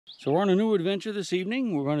So we're on a new adventure this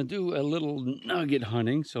evening. We're going to do a little nugget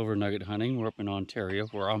hunting, silver nugget hunting. We're up in Ontario,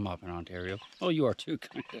 where I'm up in Ontario. Oh, you are too,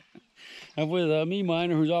 kind of. I'm with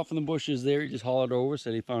meMiner, who's off in the bushes there. He just hollered over,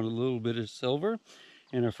 said he found a little bit of silver.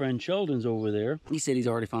 And our friend Sheldon's over there. He said he's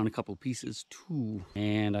already found a couple pieces too.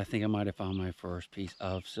 And I think I might have found my first piece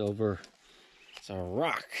of silver. It's a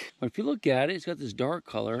rock. But if you look at it, it's got this dark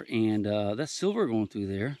color, and that's silver going through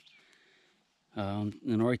there.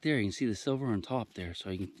 And right there, you can see the silver on top there, so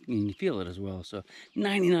you can feel it as well. So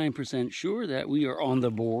 99% sure that we are on the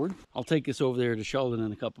board. I'll take this over there to Sheldon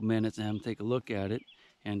in a couple minutes and have him take a look at it,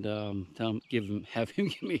 and have him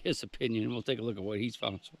give me his opinion, and we'll take a look at what he's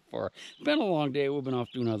found so far. It's been a long day. We've been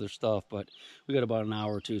off doing other stuff, but we got about an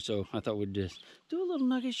hour or two, so I thought we'd just do a little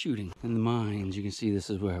nugget shooting. In the mines, you can see this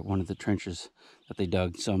is where one of the trenches that they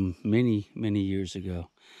dug some many years ago.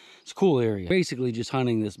 It's a cool area. Basically just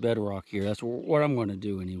hunting this bedrock here. That's what I'm going to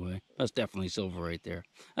do anyway. That's definitely silver right there.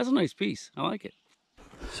 That's a nice piece. I like it.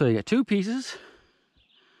 So you got two pieces.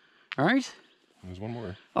 All right. There's one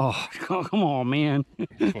more. Oh, come on, man.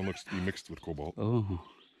 This one looks to be mixed with cobalt. Oh,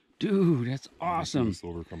 dude, that's awesome. The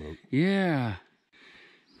silver coming out. Yeah.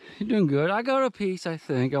 You're doing good. I got a piece, I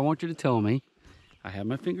think. I want you to tell me. I have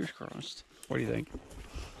my fingers crossed. What do you think?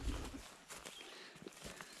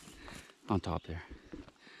 On top there.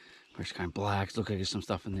 It's kind of black. Looks like there's some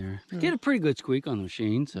stuff in there. Yeah. Get a pretty good squeak on the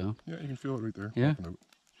machine, so. Yeah, you can feel it right there. Yeah.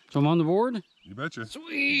 So I'm on the board? You betcha.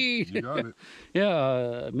 Sweet. You got it.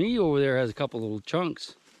 Yeah, me over there has a couple little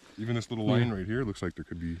chunks. Even this little line right here looks like there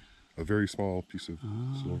could be a very small piece of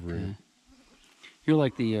silver in it. You're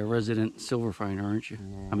like the resident silver finder, aren't you?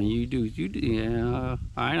 No. I mean, you do, yeah.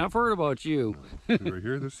 I've heard about you. See right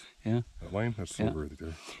here, this? Yeah. That line, that's silver right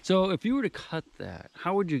there. So if you were to cut that,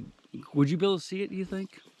 how would you be able to see it, do you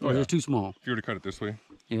think? Or is it too small? If you were to cut it this way,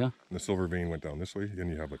 yeah, and the silver vein went down this way,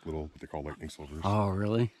 then you have like little, what they call lightning silvers. Oh,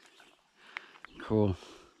 really? Cool.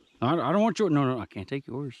 I don't want yours. No, I can't take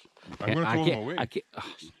yours. I'm going to throw them away. I can't,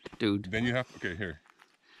 dude. Then you have, okay, here.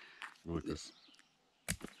 Go like this.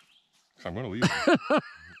 I'm going to leave them.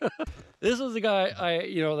 This is the guy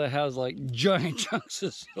that has like giant chunks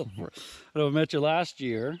of silver. I met you last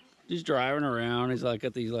year. He's driving around. He's like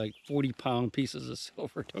got these like 40-pound pieces of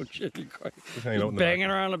silver, don't you? Just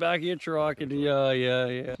banging around the back of your truck, and yeah.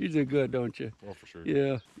 You do good, don't you? Oh, for sure.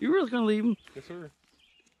 Yeah. You really gonna leave him? Yes, sir.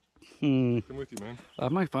 Come with you, man. I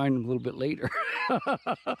might find him a little bit later. We'll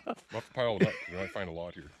have to pile it up. You might find a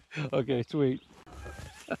lot here. Okay, sweet.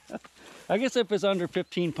 I guess if it's under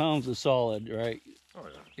 15 pounds of solid, right? Oh,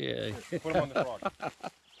 yeah. Yeah. Put them on the rock.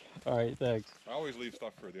 All right, thanks. I always leave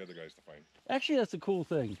stuff for the other guys to find. Actually, that's a cool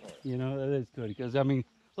thing. Oh, yeah. That is good, because, I mean,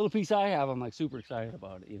 little piece I have, I'm like super excited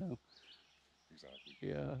about it, Exactly.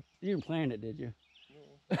 Yeah. You didn't plan it, did you?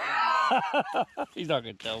 No. He's not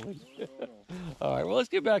going to tell me. No. All right, well, let's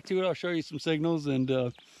get back to it. I'll show you some signals, and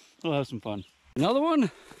we'll have some fun. Another one.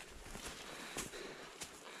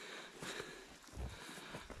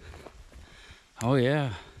 Oh,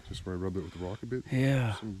 yeah. Just where I rub it with the rock a bit.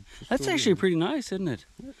 Yeah. That's actually pretty nice, isn't it?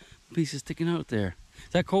 Yeah. Piece is sticking out there. Is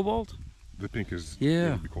that cobalt? The pink is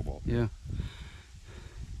be cobalt. Yeah.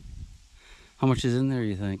 How much is in there,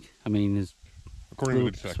 you think? I mean, according to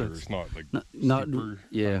the detector, it's not like super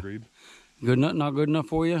grade. Good, not good enough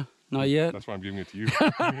for you? Not yet? That's why I'm giving it to you.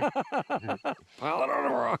 Pile it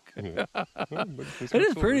on a rock. Yeah. It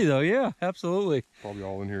is pretty though, yeah, absolutely. Probably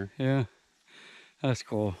all in here. Yeah. That's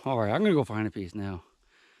cool. All right, I'm going to go find a piece now.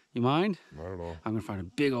 You mind? Not at all. I'm going to find a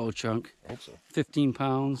big old chunk. I hope so. 15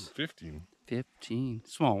 pounds. 15? 15.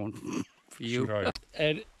 Small one for you. Should I?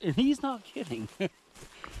 And he's not kidding.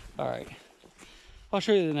 All right. I'll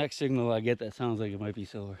show you the next signal I get that sounds like it might be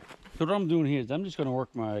silver. So what I'm doing here is I'm just going to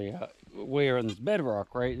work my way around this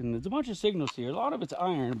bedrock, right? And there's a bunch of signals here. A lot of it's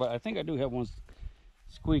iron, but I think I do have one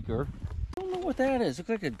squeaker. I don't know what that is. Looks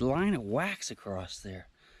like a line of wax across there.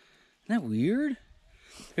 Isn't that weird?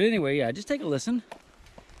 But anyway, yeah, just take a listen.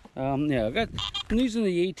 I'm using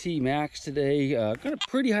the AT Max today. Got a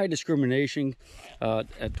pretty high discrimination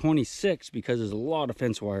at 26 because there's a lot of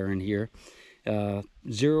fence wire in here.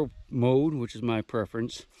 Zero mode, which is my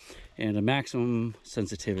preference, and a maximum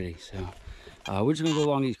sensitivity. So we're just gonna go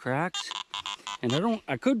along these cracks. And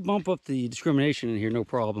I could bump up the discrimination in here, no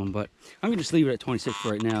problem, but I'm gonna just leave it at 26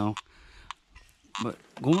 right now. But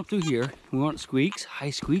going up through here, we want squeaks, high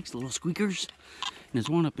squeaks, little squeakers. And there's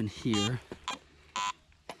one up in here.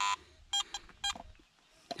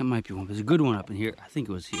 That might be one. There's a good one up in here. I think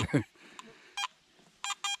it was here.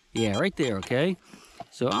 Yeah, right there, okay?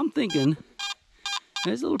 So I'm thinking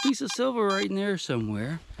there's a little piece of silver right in there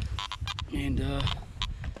somewhere. And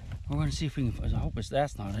we're gonna see if we can, I hope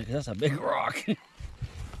that's not it, because that's a big rock.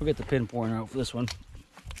 We'll get the pinpointer out for this one.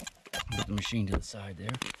 Put the machine to the side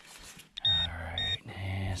there. All right,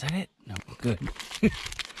 is that it? No, good.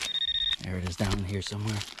 There it is down here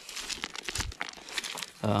somewhere.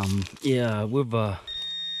 Yeah, we've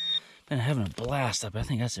been having a blast up. I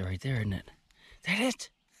think that's it right there, isn't it? Is that it?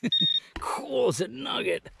 Cool, it's a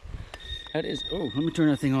nugget. That is, oh, let me turn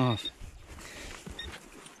that thing off.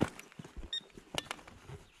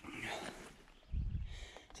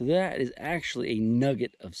 So that is actually a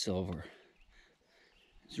nugget of silver.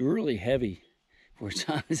 It's really heavy for its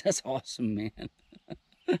size. That's awesome, man.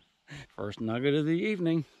 First nugget of the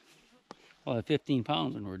evening. We'll have 15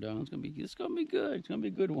 pounds when we're done. It's gonna be good. It's gonna be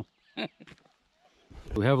a good one.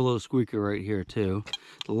 We have a little squeaker right here too.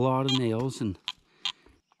 A lot of nails and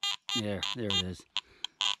there it is.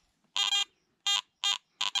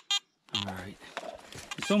 All right.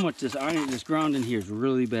 So much this iron, this ground in here is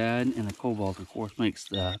really bad, and the cobalt, of course, makes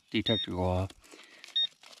the detector go off.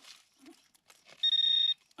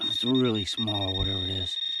 It's really small, whatever it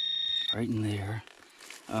is, right in there.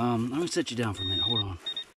 Let me set you down for a minute. Hold on.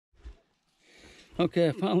 Okay,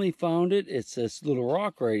 I finally found it. It's this little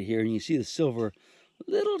rock right here, and you see the silver,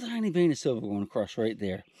 little tiny vein of silver going across right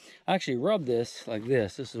there. I actually rubbed this like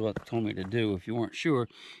this. This is what they told me to do. If you weren't sure,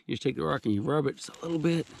 you just take the rock and you rub it just a little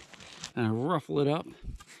bit and ruffle it up,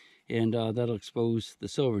 and that'll expose the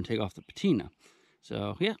silver and take off the patina.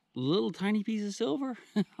 So yeah, little tiny piece of silver.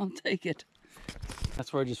 I'll take it.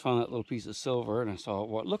 That's where I just found that little piece of silver, and I saw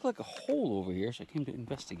what looked like a hole over here, so I came to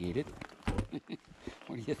investigate it.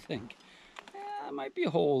 What do you think? There might be a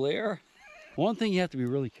hole there. One thing you have to be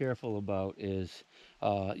really careful about is,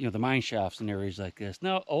 you know, the mine shafts in areas like this.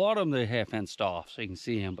 Now, a lot of them they have fenced off, so you can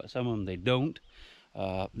see them, but some of them they don't.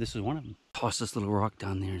 This is one of them. Toss this little rock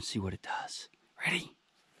down there and see what it does. Ready?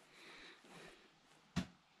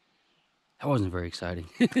 That wasn't very exciting.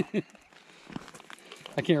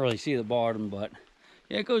 I can't really see the bottom, but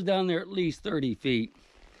yeah, it goes down there at least 30 feet.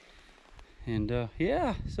 And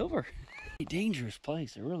yeah, silver. A dangerous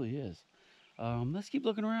place, it really is. Let's keep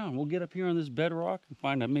looking around. We'll get up here on this bedrock and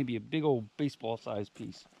find maybe a big old baseball-sized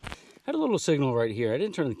piece. Had a little signal right here. I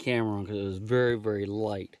didn't turn the camera on because it was very, very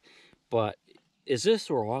light. But is this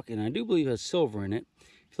rock, and I do believe it has silver in it.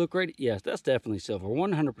 If you look right, yes, that's definitely silver.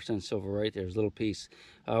 100% silver right there. There's a little piece.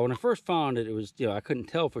 When I first found it, it was, you know, I couldn't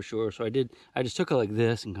tell for sure. So I just took it like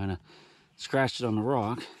this and kind of scratched it on the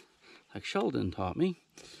rock, like Sheldon taught me.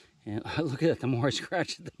 And look at that, the more I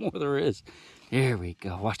scratch it, the more there is. There we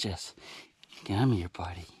go. Watch this. Come here,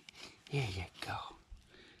 buddy. There you go.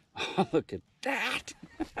 Oh, look at that.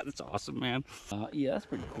 That's awesome, man. Yeah, that's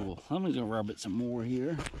pretty cool. I'm just gonna rub it some more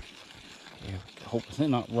here. There we go. Hope they're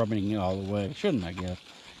not rubbing it all the way. Shouldn't, I guess.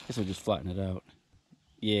 Guess I'll just flatten it out.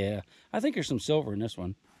 Yeah, I think there's some silver in this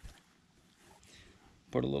one.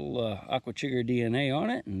 Put a little Aquachigger DNA on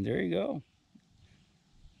it, and there you go.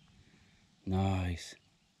 Nice.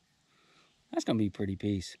 That's gonna be a pretty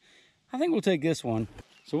piece. I think we'll take this one.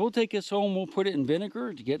 So we'll take this home, we'll put it in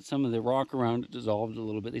vinegar to get some of the rock around it dissolved a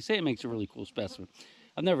little bit. They say it makes a really cool specimen.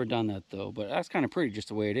 I've never done that though, but that's kind of pretty just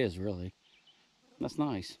the way it is, really. That's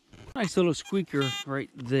nice. Nice little squeaker right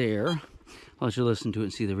there. I'll let you listen to it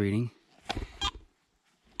and see the reading.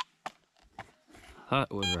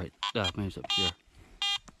 That was right. Maybe it's up here.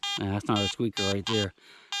 Nah, that's not a squeaker right there.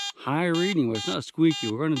 High reading, but it's not a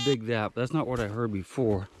squeaky. We're going to dig that, but that's not what I heard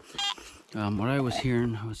before. What I was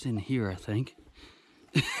hearing, I was in here, I think.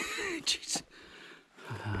 Jeez.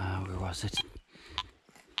 Where was it?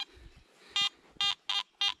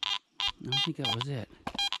 I don't think that was it.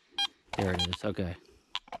 There it is. Okay.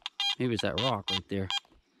 Maybe it's that rock right there.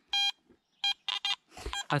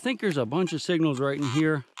 I think there's a bunch of signals right in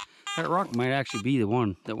here. That rock might actually be the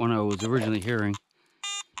one that I was originally hearing.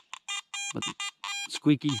 But the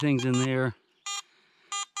squeaky things in there.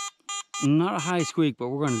 Not a high squeak, but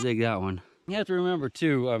we're going to dig that one. You have to remember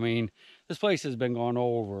too, I mean, this place has been gone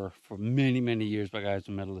over for many, many years by guys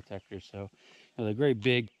with metal detectors. So, you know, the great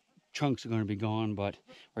big chunks are going to be gone, but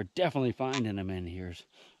we're definitely finding them in here.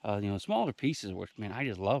 You know, smaller pieces, which, man, I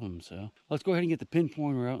just love them. So let's go ahead and get the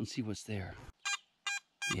pinpointer out and see what's there.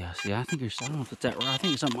 Yeah, see, I think there's, I don't know if it's that rock. I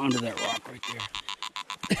think it's something under that rock right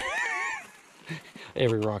there.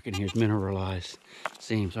 Every rock in here is mineralized.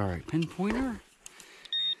 Seems all right. Pinpointer.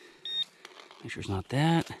 Make sure it's not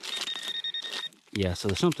that. Yeah, so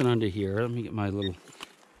there's something under here. Let me get my little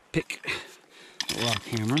pick, rock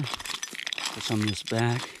hammer. Put some of this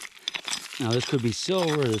back. Now this could be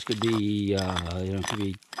silver. This could be, you know, it could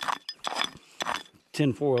be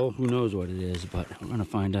tin foil. Who knows what it is? But we're gonna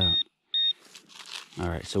find out. All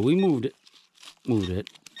right, so we moved it.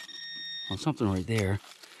 Well, something right there.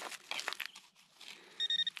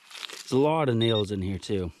 There's a lot of nails in here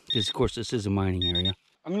too, because of course this is a mining area.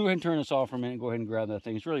 I'm gonna go ahead and turn this off for a minute and go ahead and grab that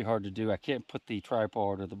thing. It's really hard to do. I can't put the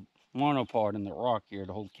tripod or the monopod in the rock here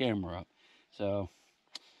to hold the camera up. So,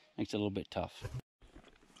 makes it a little bit tough.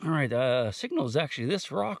 All right, signal is actually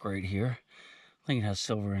this rock right here. I think it has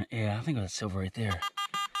silver in it. Yeah, I think it has silver right there.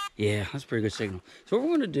 Yeah, that's a pretty good signal. So what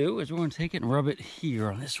we're gonna do is we're gonna take it and rub it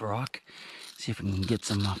here on this rock. See if we can get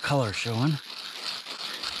some color showing. I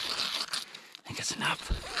think it's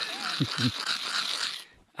enough.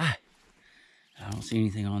 I don't see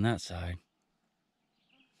anything on that side.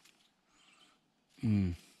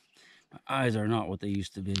 My eyes are not what they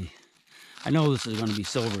used to be. I know this is going to be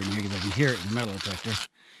silver in here because I can hear it in the metal detector.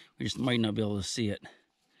 We just might not be able to see it.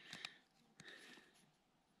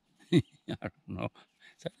 I don't know.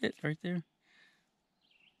 Is that it right there?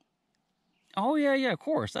 Oh, yeah, of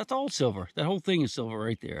course. That's all silver. That whole thing is silver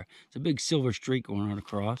right there. It's a big silver streak going on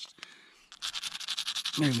across.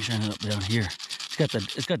 Maybe shine it up down here.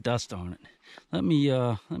 It's got dust on it. Let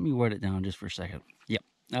me wet it down just for a second. Yep,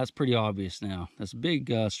 that's pretty obvious now. That's a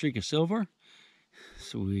big streak of silver.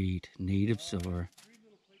 Sweet, native silver.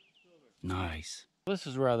 Nice. This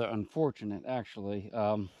is rather unfortunate, actually.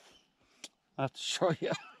 I'll have to show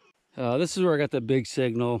you. This is where I got the big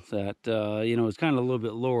signal that, you know, it's kind of a little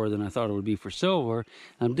bit lower than I thought it would be for silver.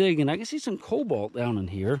 I'm digging. I can see some cobalt down in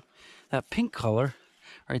here. That pink color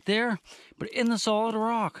right there. But in the solid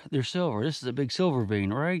rock, there's silver. This is a big silver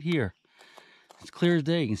vein right here. It's clear as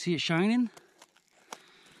day. You can see it shining.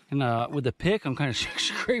 And with the pick, I'm kind of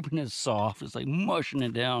scraping it soft. It's like mushing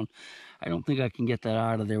it down. I don't think I can get that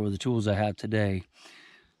out of there with the tools I have today.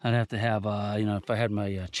 I'd have to have, you know, if I had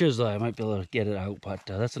my chisel, I might be able to get it out. But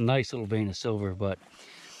that's a nice little vein of silver. But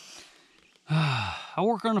I'll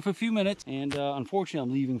work on it for a few minutes. And unfortunately,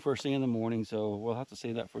 I'm leaving first thing in the morning. So we'll have to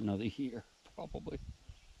save that for another year, probably.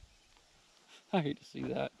 I hate to see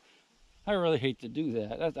that. I really hate to do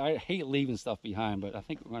that. I hate leaving stuff behind. But I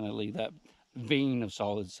think we're going to leave that vein of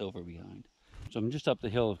solid silver behind. So I'm just up the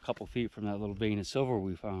hill a couple feet from that little vein of silver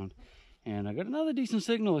we found. And I got another decent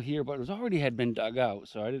signal here, but it had been dug out,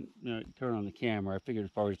 so I didn't, you know, turn on the camera. I figured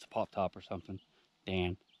it's probably just a pop top or something.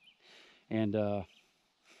 Dan. And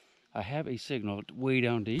I have a signal way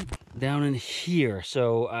down deep, down in here.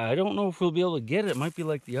 So I don't know if we'll be able to get it. It might be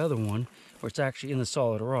like the other one, where it's actually in the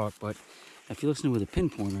solid rock. But if you listen with a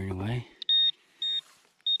pinpointer anyway,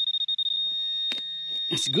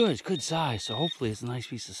 it's good. It's good size. So hopefully it's a nice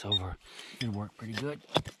piece of silver. It'll work pretty good.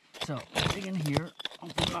 So dig in here.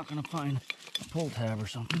 Hopefully I'm not going to find a pull tab or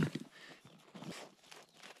something.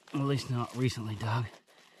 Or at least not recently dug.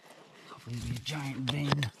 Hopefully it'll be a giant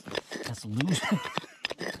vein that's loose.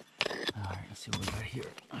 Alright, let's see what we got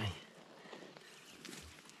here. I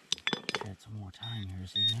had some more time here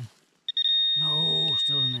this evening. No,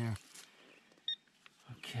 still in there.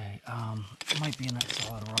 Okay, it might be in that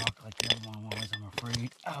solid rock like the other one was, I'm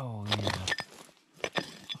afraid. Oh, yeah.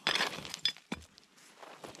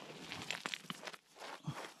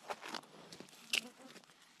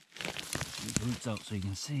 Roots out so you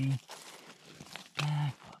can see.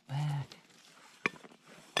 Back.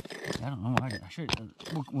 I don't know. I should.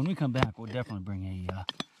 When we come back, we'll definitely bring a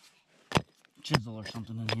chisel or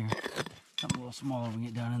something in here. Something a little smaller we can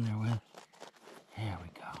get down in there with. There we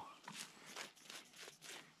go.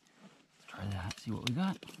 Let's try that. See what we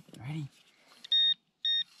got. Ready?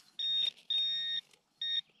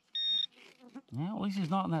 Yeah, at least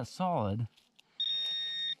it's not in that solid.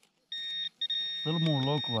 A little more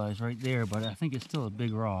localized right there, but I think it's still a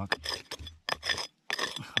big rock.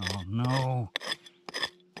 Oh no.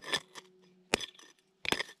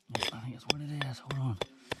 I think that's what it is. Hold on. I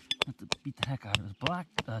have to beat the heck out of it. It's black.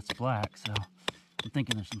 That's black, so I'm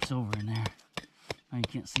thinking there's some silver in there. Now you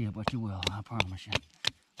can't see it, but you will. I promise you.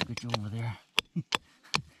 I'll get you over there.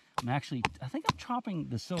 I think I'm chopping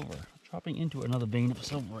the silver. Chopping into another vein of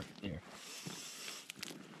silver right there.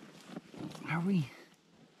 Are we?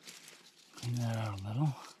 Clean that out a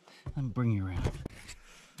little. Let me bring you around.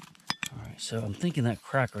 Alright, so I'm thinking that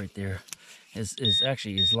crack right there is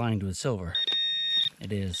lined with silver.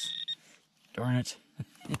 It is. Darn it.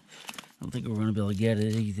 I don't think we're going to be able to get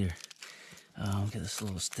it either. Look at this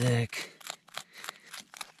little stick.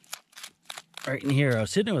 Right in here, I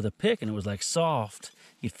was hitting it with a pick and it was like soft.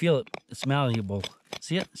 You feel it, it's malleable.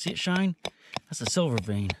 See it? See it shine? That's a silver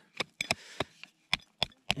vein.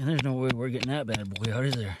 And there's no way we're getting that bad boy out,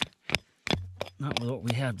 is there? Not with what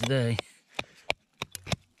we have today.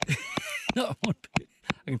 No, I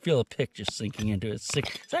can feel a pick just sinking into it. It's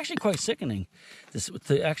sick. It's actually quite sickening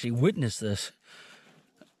to actually witness this.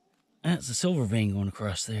 That's a silver vein going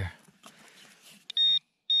across there.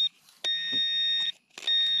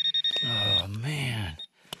 Oh man!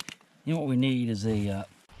 You know what we need is a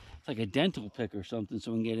It's like a dental pick or something,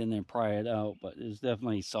 so we can get in there and pry it out. But it's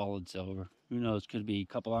definitely solid silver. Who knows? Could be a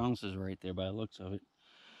couple ounces right there by the looks of it.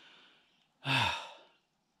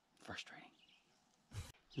 Frustrating.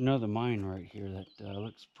 There's another mine right here that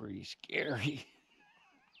looks pretty scary.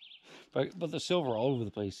 But the silver all over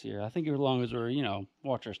the place here. I think as long as we're, you know,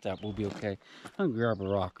 watch our step, we'll be okay. I'm gonna grab a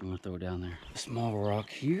rock. I'm gonna throw it down there. A small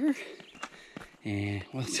rock here. And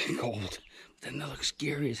what's it called? Doesn't that look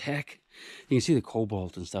scary as heck? You can see the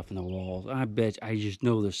cobalt and stuff in the walls. I just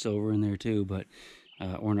know there's silver in there too, but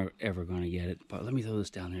we're not ever gonna get it. But let me throw this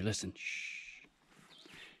down there. Listen. Shh.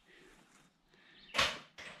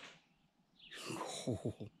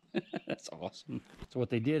 Oh, that's awesome. So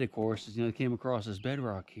what they did, of course, is, you know, they came across this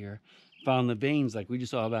bedrock here, found the veins like we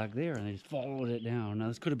just saw back there, and they just followed it down. Now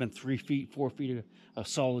this could have been 3 feet, 4 feet of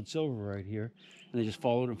solid silver right here, and they just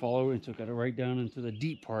followed it and took it right down into the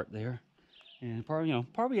deep part there, and probably, you know,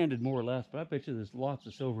 probably ended more or less. But I bet you there's lots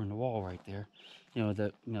of silver in the wall right there. You know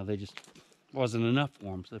that, you know, they just wasn't enough for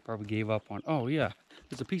them, so they probably gave up on. Oh yeah,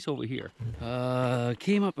 there's a piece over here.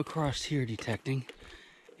 Came up across here detecting.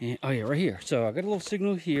 And, oh yeah, right here. So I got a little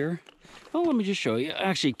signal here. Oh, let me just show you. I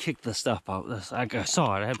actually kicked the stuff out. I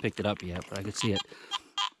saw it. I haven't picked it up yet, but I could see it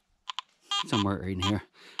somewhere right in here.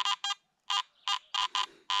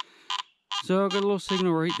 So I got a little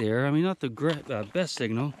signal right there. I mean, not the best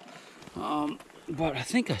signal, but I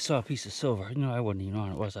think I saw a piece of silver. No, I wasn't even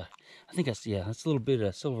on it, was I? I think that's a little bit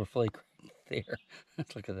of silver flake right there.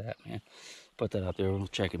 Let's look at that, man. Put that out there. We'll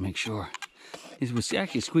check and make sure. It was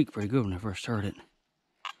actually squeaked pretty good when I first heard it.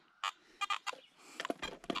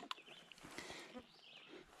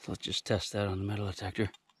 So let's just test that on the metal detector.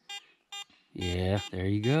 Yeah, there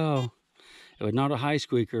you go. It was not a high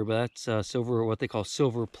squeaker, but that's silver, what they call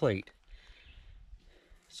silver plate.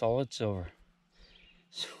 Solid silver.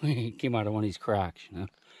 Sweet. Came out of one of these cracks, you know.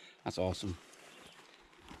 That's awesome.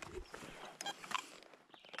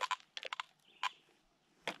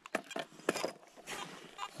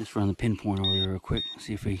 Just run the pinpoint over there real quick.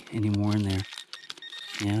 See if we any more in there.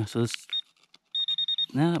 Yeah, so this.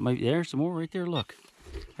 Nah, that might be there. Some more right there. Look.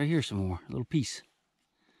 Right here, some more. A little piece.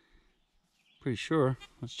 Pretty sure.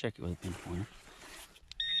 Let's check it with a pinpointer.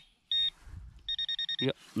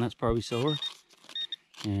 Yep, and that's probably silver.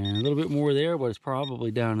 And a little bit more there, but it's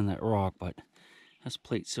probably down in that rock. But that's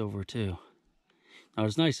plate silver too. Now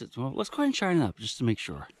it's nice. Well, let's go ahead and shine it up just to make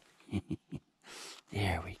sure.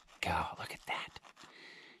 There we go. Look at that.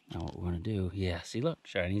 Now what we're gonna do? Yeah, see, look,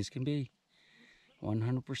 shiny as can be.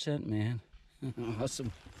 100%, man.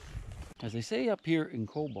 Awesome. As they say up here in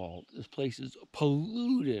Cobalt, this place is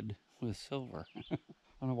polluted with silver. I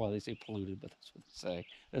don't know why they say polluted, but that's what they say.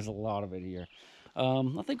 There's a lot of it here.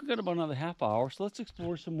 I think we've got about another half hour, so let's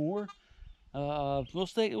explore some more. We'll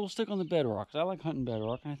stick on the bedrock. I like hunting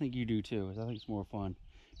bedrock, and I think you do too. I think it's more fun.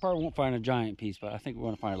 Probably won't find a giant piece, but I think we're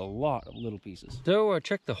going to find a lot of little pieces. So I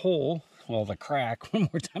checked the hole, well, the crack, one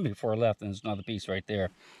more time before I left, and there's another piece right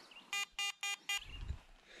there.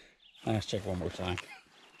 Let's check one more time.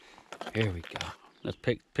 There we go. That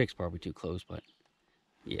pick's probably too close, but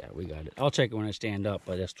yeah, we got it. I'll check it when I stand up,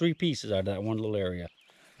 but there's 3 pieces out of that one little area.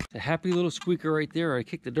 It's a happy little squeaker right there. I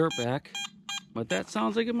kicked the dirt back, but that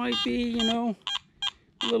sounds like it might be, you know,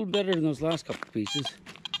 a little better than those last couple pieces.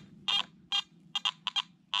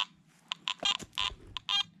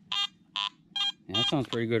 Yeah, that sounds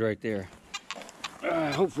pretty good right there.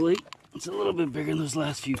 Hopefully, it's a little bit bigger than those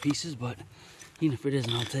last few pieces, but even if it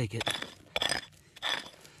isn't, I'll take it.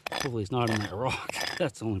 Hopefully it's not in that rock.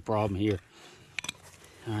 That's the only problem here.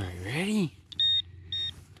 All right, ready?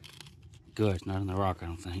 Good, it's not in the rock, I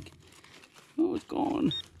don't think. Oh, it's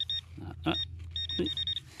gone. All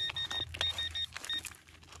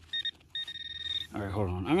right, hold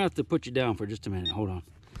on. I'm gonna have to put you down for just a minute. Hold on.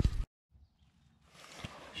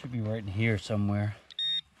 Should be right in here somewhere.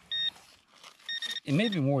 It may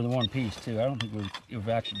be more than one piece too. I don't think we've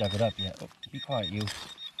actually dug it up yet. Oh, be quiet, you.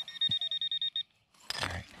 All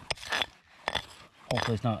right.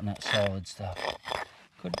 Hopefully it's not in that solid stuff.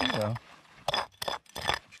 Could be though. All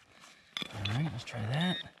right, let's try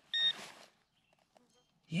that.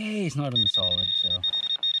 Yay, it's not in the solid, so.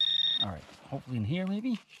 All right, hopefully in here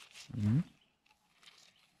maybe? Mm-hmm.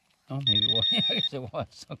 Oh, maybe it was. I guess it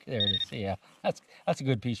was. Okay, there it is. Yeah, that's a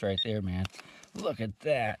good piece right there, man. Look at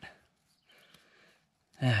that.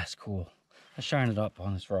 That's cool. Let's shine it up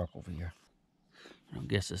on this rock over here. I don't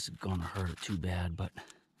guess this is gonna hurt it too bad, but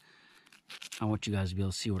I want you guys to be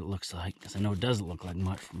able to see what it looks like, because I know it doesn't look like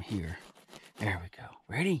much from here. There we go.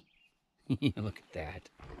 Ready? Look at that.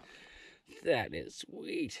 That is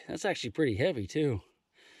sweet. That's actually pretty heavy too.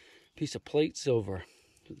 Piece of plate silver.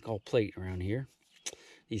 It's called plate around here.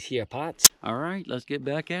 these here pots. All right, let's get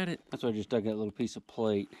back at it. That's why I just dug that little piece of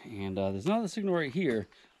plate. And there's another signal right here.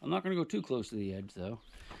 I'm not going to go too close to the edge, though.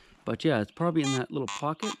 But yeah, it's probably in that little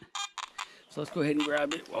pocket. So let's go ahead and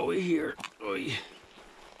grab it while we're here. Oy.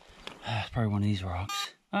 It's probably one of these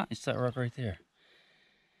rocks. Ah, it's that rock right there.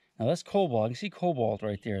 Now that's cobalt. I can see cobalt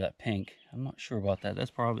right there, that pink. I'm not sure about that.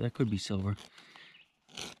 That could be silver.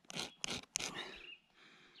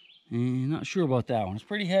 And not sure about that one. It's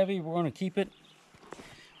pretty heavy. We're going to keep it.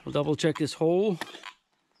 We'll double check this hole.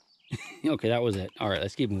 Okay, that was it. All right,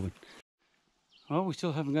 let's keep moving. Well, we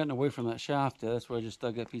still haven't gotten away from that shaft. That's where I just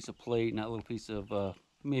dug that piece of plate and that little piece of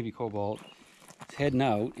maybe cobalt. It's heading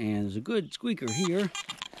out, and there's a good squeaker here.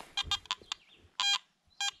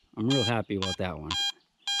 I'm real happy about that one.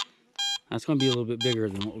 That's going to be a little bit bigger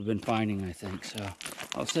than what we've been finding, I think. So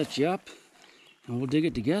I'll set you up, and we'll dig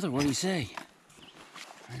it together. What do you say?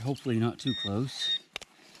 All right, hopefully not too close.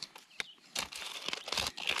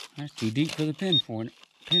 That's too deep for the pin pointer.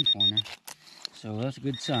 So that's a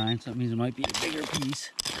good sign. So that means it might be a bigger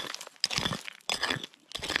piece.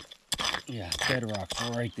 Yeah, Bedrock's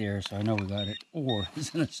right there, so I know we got it. Or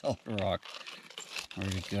it's in a silver rock.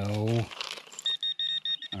 Where'd it go?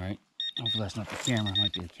 All right. Hopefully that's not the camera. It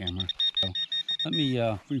might be the camera. So let me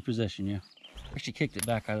reposition you. I actually kicked it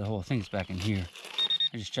back out of the hole. I think it's back in here.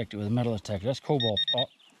 I just checked it with a metal detector. That's cobalt. Oh,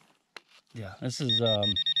 yeah. This is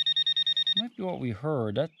might be what we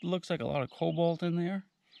heard. That looks like a lot of cobalt in there.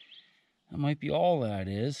 That might be all that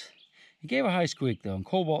is. It gave a high squeak though, and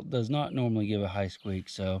cobalt does not normally give a high squeak.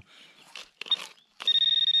 So,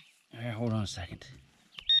 hold on a second.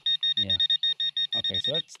 Yeah. Okay,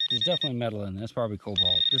 so there's definitely metal in there. That's probably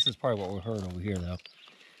cobalt. This is probably what we heard over here, though.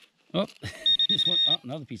 Oh, this one, oh,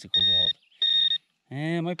 another piece of cobalt.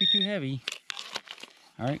 And it might be too heavy.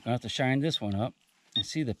 All right, gonna have to shine this one up and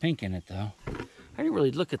see the pink in it, though. I didn't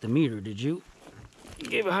really look at the meter, did you? It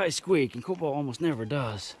gave a high squeak, and cobalt almost never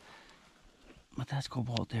does. But that's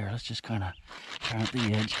cobalt there. Let's just kind of turn at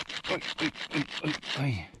the edge.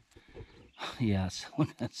 Oy. Yes, look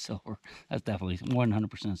at that silver. That's definitely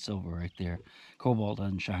 100% silver right there. Cobalt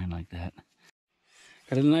doesn't shine like that.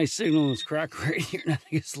 Got a nice signal in this crack right here, and I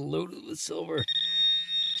think it's loaded with silver.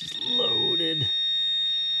 Just loaded.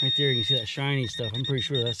 Right there, you can see that shiny stuff. I'm pretty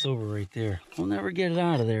sure that's silver right there. We'll never get it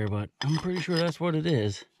out of there, but I'm pretty sure that's what it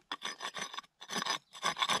is.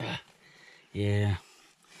 Yeah.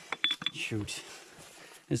 Shoot.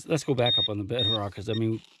 Let's go back up on the bedrock, because I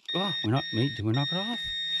mean, oh, did we knock it off?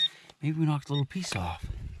 Maybe we knocked a little piece off.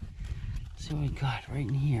 Let's see what we got right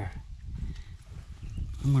in here.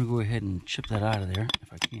 I'm gonna go ahead and chip that out of there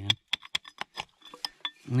if I can.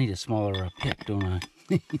 I need a smaller pick, don't I?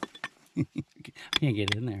 I can't get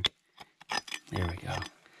it in there. There we go.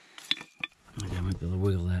 Okay, I might be able to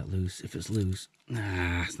wiggle that loose if it's loose.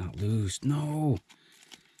 Nah, it's not loose. No.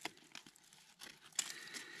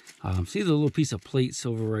 See the little piece of plate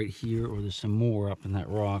silver right here, or there's some more up in that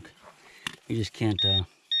rock. You just can't.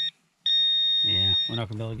 Yeah, we're not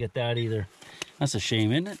gonna be able to get that either. That's a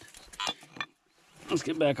shame, isn't it? Let's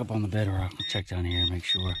get back up on the bedrock. We'll check down here and make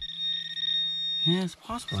sure. Yeah, it's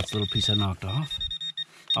possible that's a little piece I knocked off.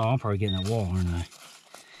 Oh, I'm probably getting that wall, aren't I?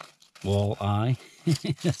 Walleye.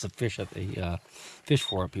 That's a fish at the fish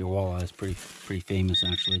for up here. Walleye is pretty famous,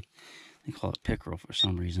 actually. They call it pickerel for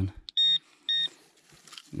some reason.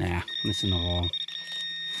 Nah, it's in the wall.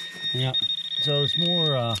 Yeah, so there's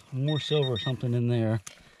more silver or something in there.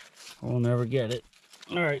 We'll never get it.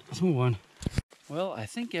 All right, let's move on. Well, I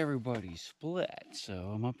think everybody's split,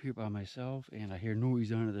 so I'm up here by myself, and I hear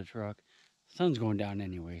noise under the truck. The sun's going down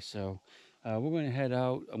anyway, so we're going to head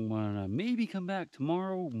out. I'm going to maybe come back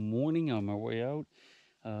tomorrow morning on my way out,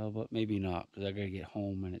 but maybe not, because I got to get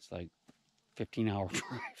home, and it's like 15-hour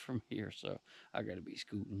drive from here, so I got to be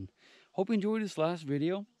scooting. Hope you enjoyed this last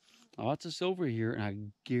video. Lots of silver here, and I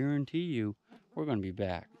guarantee you we're going to be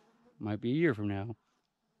back. Might be a year from now,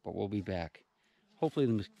 but we'll be back. Hopefully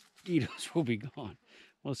the mosquitoes will be gone.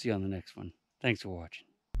 We'll see you on the next one. Thanks for watching.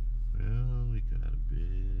 Well, we got a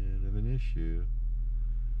bit of an issue.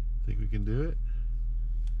 Think we can do it?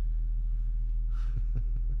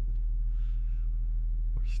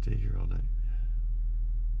 Or stay here all night?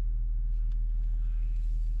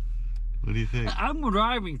 What do you think? I'm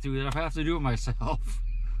driving through that. I have to do it myself.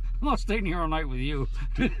 I'm not staying here all night with you.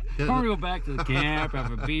 I want to go back to the camp,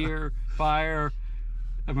 have a beer, fire,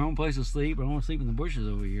 have my own place to sleep. I don't want to sleep in the bushes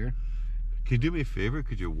over here. Can you do me a favor?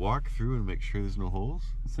 Could you walk through and make sure there's no holes?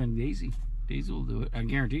 I'll send Daisy. Daisy will do it. I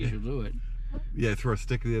guarantee she'll do it. Yeah, throw a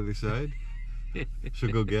stick to the other side.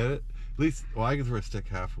 She'll go get it. At least, well, I can throw a stick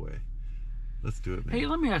halfway. Let's do it, man. Hey,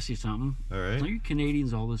 let me ask you something. All right. Are you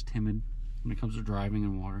Canadians all this timid when it comes to driving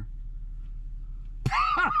in water?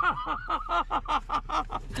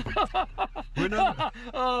 We're not.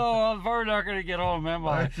 Oh, we're not going to get home, am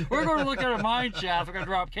I? We're going to look at a mine shaft. We're going to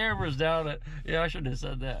drop cameras down it. Yeah, I shouldn't have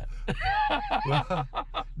said that.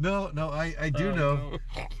 Well, no, I do know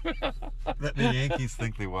that the Yankees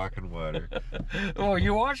think they walk in water. Oh,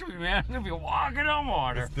 you watch me, man. I'm going to be walking on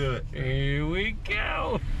water. Let's do it. Here we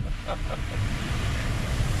go.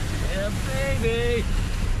 Yeah, baby.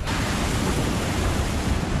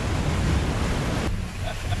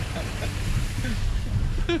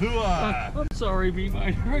 I'm sorry,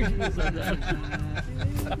 meMiner. I should have said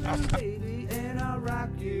that. Baby, and I'll rock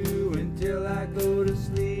you until I go to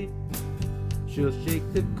sleep. She'll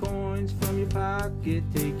shake the coins from your pocket,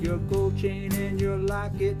 take your gold chain and your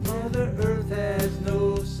locket. Mother Earth has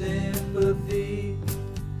no sympathy.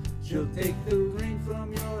 She'll take the ring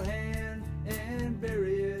from your hand and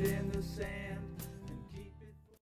bury it in the sand.